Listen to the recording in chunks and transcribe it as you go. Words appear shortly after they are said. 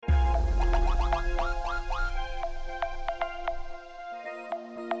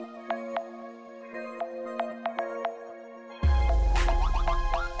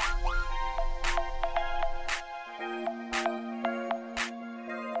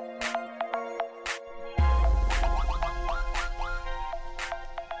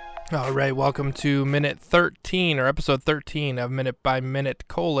All right, welcome to minute 13, or episode 13 of Minute by Minute,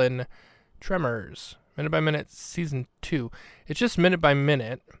 Tremors. Minute by Minute, season 2. It's just Minute by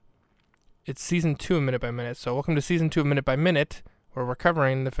Minute. It's season 2 of Minute by Minute, so welcome to season 2 of Minute by Minute, where we're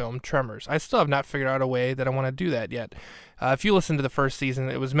covering the film Tremors. I still have not figured out a way that I want to do that yet. If you listen to the first season,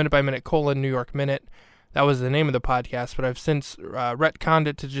 it was Minute by Minute, New York Minute. That was the name of the podcast, but I've since retconned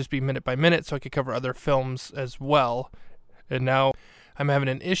it to just be Minute by Minute, so I could cover other films as well. And now I'm having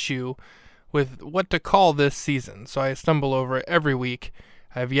an issue with what to call this season, so I stumble over it every week.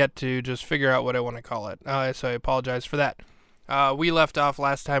 I have yet to just figure out what I want to call it, so I apologize for that. We left off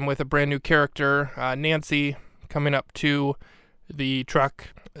last time with a brand new character, Nancy, coming up to the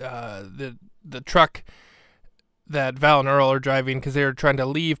truck, the truck that Val and Earl are driving because they're trying to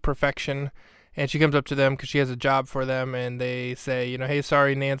leave Perfection, and she comes up to them because she has a job for them, and they say, hey,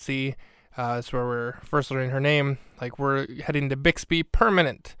 sorry, Nancy. That's where we're first learning her name. Like, we're heading to Bixby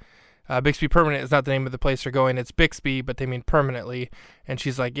Permanent. Bixby Permanent is not the name of the place they're going. It's Bixby, but they mean permanently. And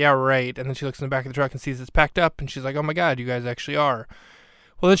she's like, yeah, right. And then she looks in the back of the truck and sees it's packed up. And she's like, oh, my God, you guys actually are.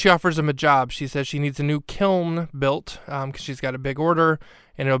 Well, then she offers them a job. She says she needs a new kiln built because she's got a big order.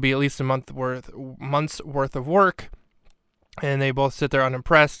 And it'll be at least a month's worth of work. And they both sit there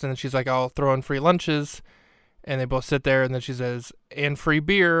unimpressed. And then she's like, I'll throw in free lunches. And they both sit there. And then she says, and free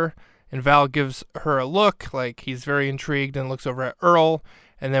beer. And Val gives her a look, like he's very intrigued, and looks over at Earl.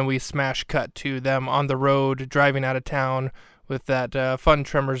 And then we smash cut to them on the road, driving out of town with that fun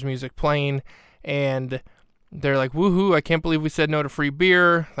Tremors music playing. And they're like, woohoo, I can't believe we said no to free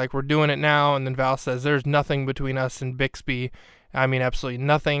beer. Like, we're doing it now. And then Val says, there's nothing between us and Bixby. I mean, absolutely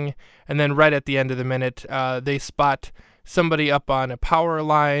nothing. And then right at the end of the minute, they spot somebody up on a power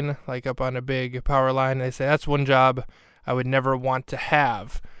line, like up on a big power line. They say, that's one job I would never want to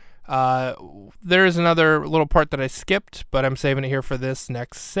have. There is another little part that I skipped, but I'm saving it here for this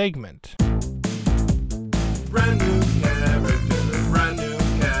next segment. Brand new character, brand new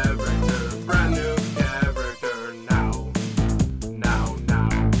character, brand new character now.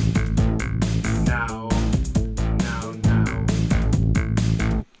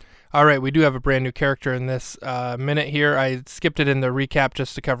 All right, we do have a brand new character in this minute here. I skipped it in the recap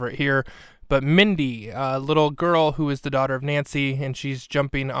just to cover it here. But Mindy, a little girl who is the daughter of Nancy, and she's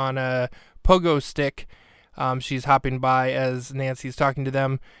jumping on a pogo stick. She's hopping by as Nancy's talking to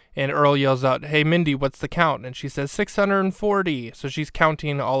them, and Earl yells out, hey, Mindy, what's the count? And she says 640. So she's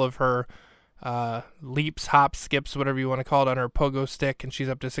counting all of her leaps, hops, skips, whatever you want to call it, on her pogo stick, and she's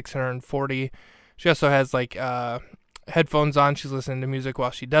up to 640. She also has headphones on. She's listening to music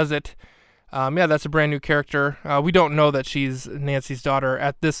while she does it. That's a brand new character. We don't know that she's Nancy's daughter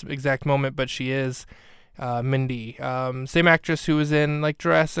at this exact moment, but she is Mindy. Same actress who was in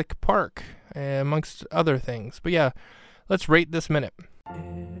Jurassic Park, amongst other things. But yeah, let's rate this minute.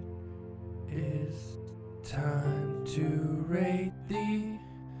 It is time to rate thee.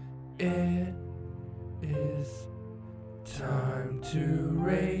 It is time to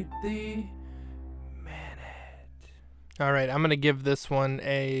rate thee. All right, I'm going to give this one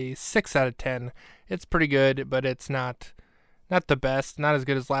a 6 out of 10. It's pretty good, but it's not the best. Not as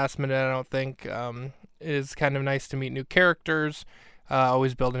good as last minute, I don't think. It is kind of nice to meet new characters,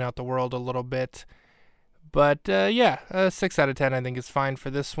 always building out the world a little bit. But a 6 out of 10 I think is fine for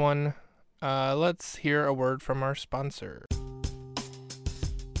this one. Let's hear a word from our sponsor.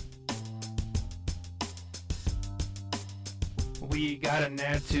 We got an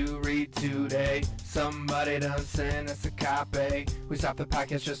ad to read today. Somebody done sent us a copy. We stopped the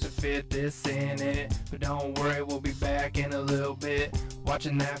podcast just to fit this in it. But don't worry, we'll be back in a little bit.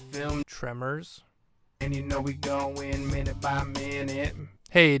 Watching that film, Tremors. And we go in minute by minute.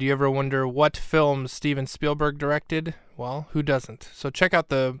 Hey, do you ever wonder what films Steven Spielberg directed? Well, who doesn't? So check out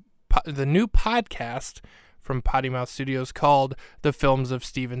the new podcast from Potty Mouth Studios called The Films of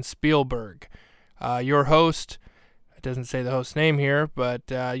Steven Spielberg. Your host, it doesn't say the host's name here, but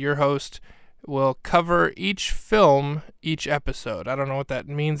your host will cover each film, each episode. I don't know what that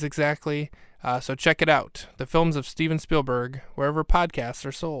means exactly, so check it out. The Films of Steven Spielberg, wherever podcasts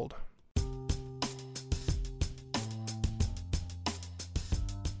are sold.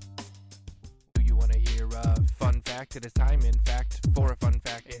 Do you want to hear a fun fact? It is time, in fact, for a fun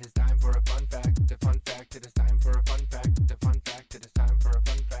fact. It is time for a fun fact. The fun fact, it is time for a fun fact. The fun fact, it is time for a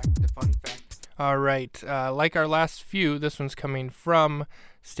fun fact. The fun fact. All right, like our last few, this one's coming from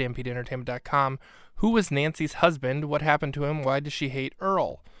StampedeEntertainment.com. Who was Nancy's husband? What happened to him? Why does she hate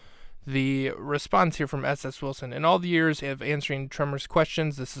Earl? The response here from S.S. Wilson. In all the years of answering Tremors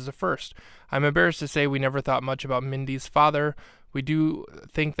questions, this is a first. I'm embarrassed to say we never thought much about Mindy's father. We do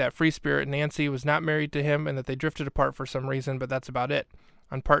think that Free Spirit Nancy was not married to him and that they drifted apart for some reason, but that's about it.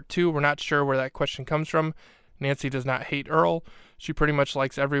 On part 2, we're not sure where that question comes from. Nancy does not hate Earl. She pretty much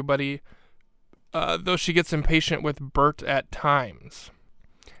likes everybody, though she gets impatient with Bert at times.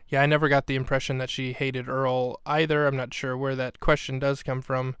 Yeah, I never got the impression that she hated Earl either. I'm not sure where that question does come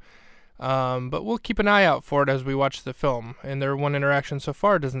from. But we'll keep an eye out for it as we watch the film. And their one interaction so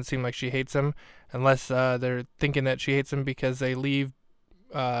far doesn't seem like she hates him, unless they're thinking that she hates him because they leave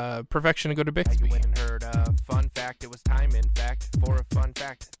Perfection to go to Bixby. You went and heard a fun fact. It was time, in fact, for a fun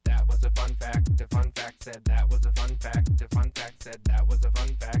fact. That was a fun fact. The fun fact said that was a fun fact. The fun fact said that was a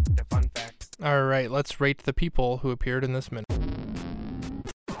fun fact. The fun fact. All right, let's rate the people who appeared in this minute.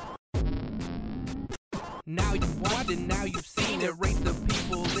 Now you've watched it, now you've seen it. Rate the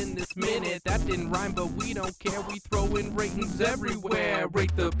people in this minute. That didn't rhyme, but we don't care. We throw in ratings everywhere.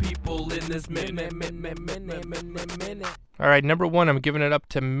 Rate the people in this minute. All right, number 1, I'm giving it up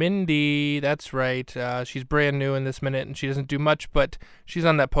to Mindy. That's right. She's brand new in this minute, and she doesn't do much, but she's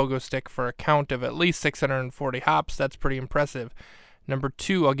on that pogo stick for a count of at least 640 hops. That's pretty impressive. Number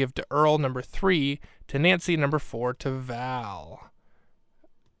 2, I'll give to Earl. Number 3, to Nancy. Number 4, to Val.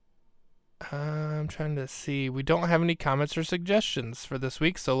 I'm trying to see. We don't have any comments or suggestions for this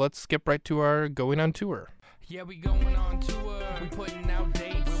week, so let's skip right to our going on tour. Yeah, we going on tour. We putting out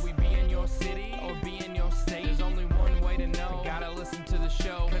dates. Will we be in your city or be in your state? There's only one way to know. You gotta listen to the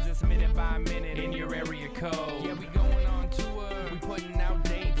show, cause it's minute by minute in your area code. Yeah, we going on tour. We putting out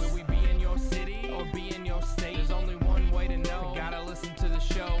dates. Will we be in your city or be in your state? There's only one way to know. You gotta listen to the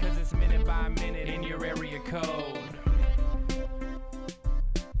show, cause it's minute by minute in your area code.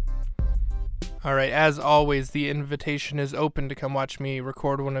 All right, as always, the invitation is open to come watch me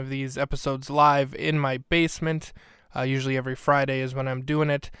record one of these episodes live in my basement. Usually every Friday is when I'm doing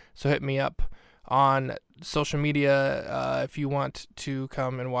it, so hit me up on social media if you want to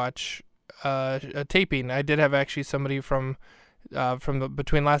come and watch a taping. I did have actually somebody from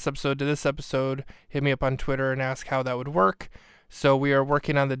between last episode to this episode hit me up on Twitter and ask how that would work. So we are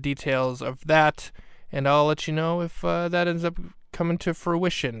working on the details of that, and I'll let you know if that ends up coming to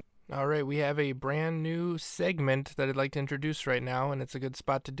fruition. All right, we have a brand new segment that I'd like to introduce right now, and it's a good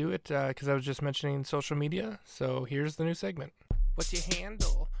spot to do it because I was just mentioning social media. So here's the new segment. What's your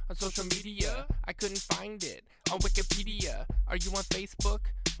handle on social media? I couldn't find it on Wikipedia. Are you on Facebook?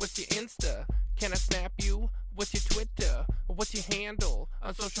 What's your Insta? Can I snap you? What's your Twitter? What's your handle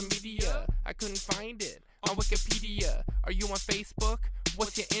on social media? I couldn't find it on Wikipedia. Are you on Facebook?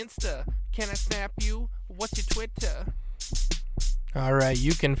 What's your Insta? Can I snap you? What's your Twitter? All right,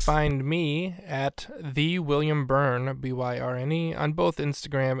 you can find me at the William Byrne, BYRNE, on both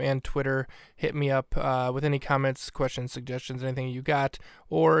Instagram and Twitter. Hit me up with any comments, questions, suggestions, anything you got.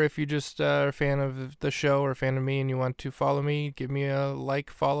 Or if you just are a fan of the show or a fan of me and you want to follow me, give me a like,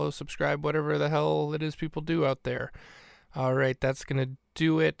 follow, subscribe, whatever the hell it is people do out there. All right, that's going to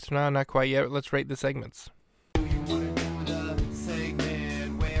do it. No, not quite yet. Let's rate the segments.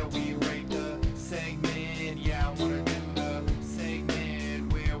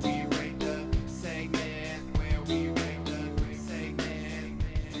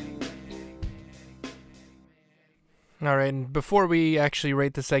 All right, and before we actually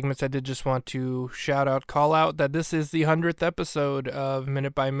rate the segments, I did just want to call out that this is the 100th episode of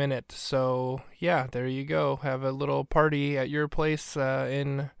Minute by Minute. So, yeah, there you go. Have a little party at your place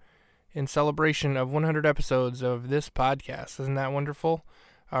in celebration of 100 episodes of this podcast. Isn't that wonderful?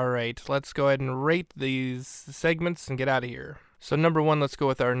 All right, let's go ahead and rate these segments and get out of here. So number 1, let's go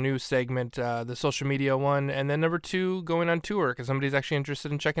with our new segment, the social media one. And then number 2, going on tour, because somebody's actually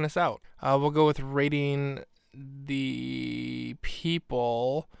interested in checking us out. We'll go with rating the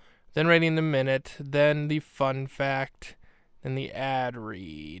people, then rating the minute, then the fun fact, then the ad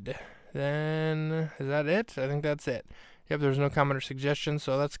read. Then, is that it? I think that's it. Yep, there's no comment or suggestion,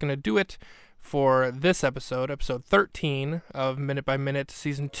 so that's going to do it for this episode 13 of Minute by Minute,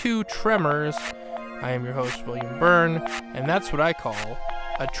 Season 2, Tremors. I am your host, William Byrne, and that's what I call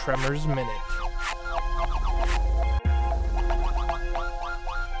a Tremors Minute.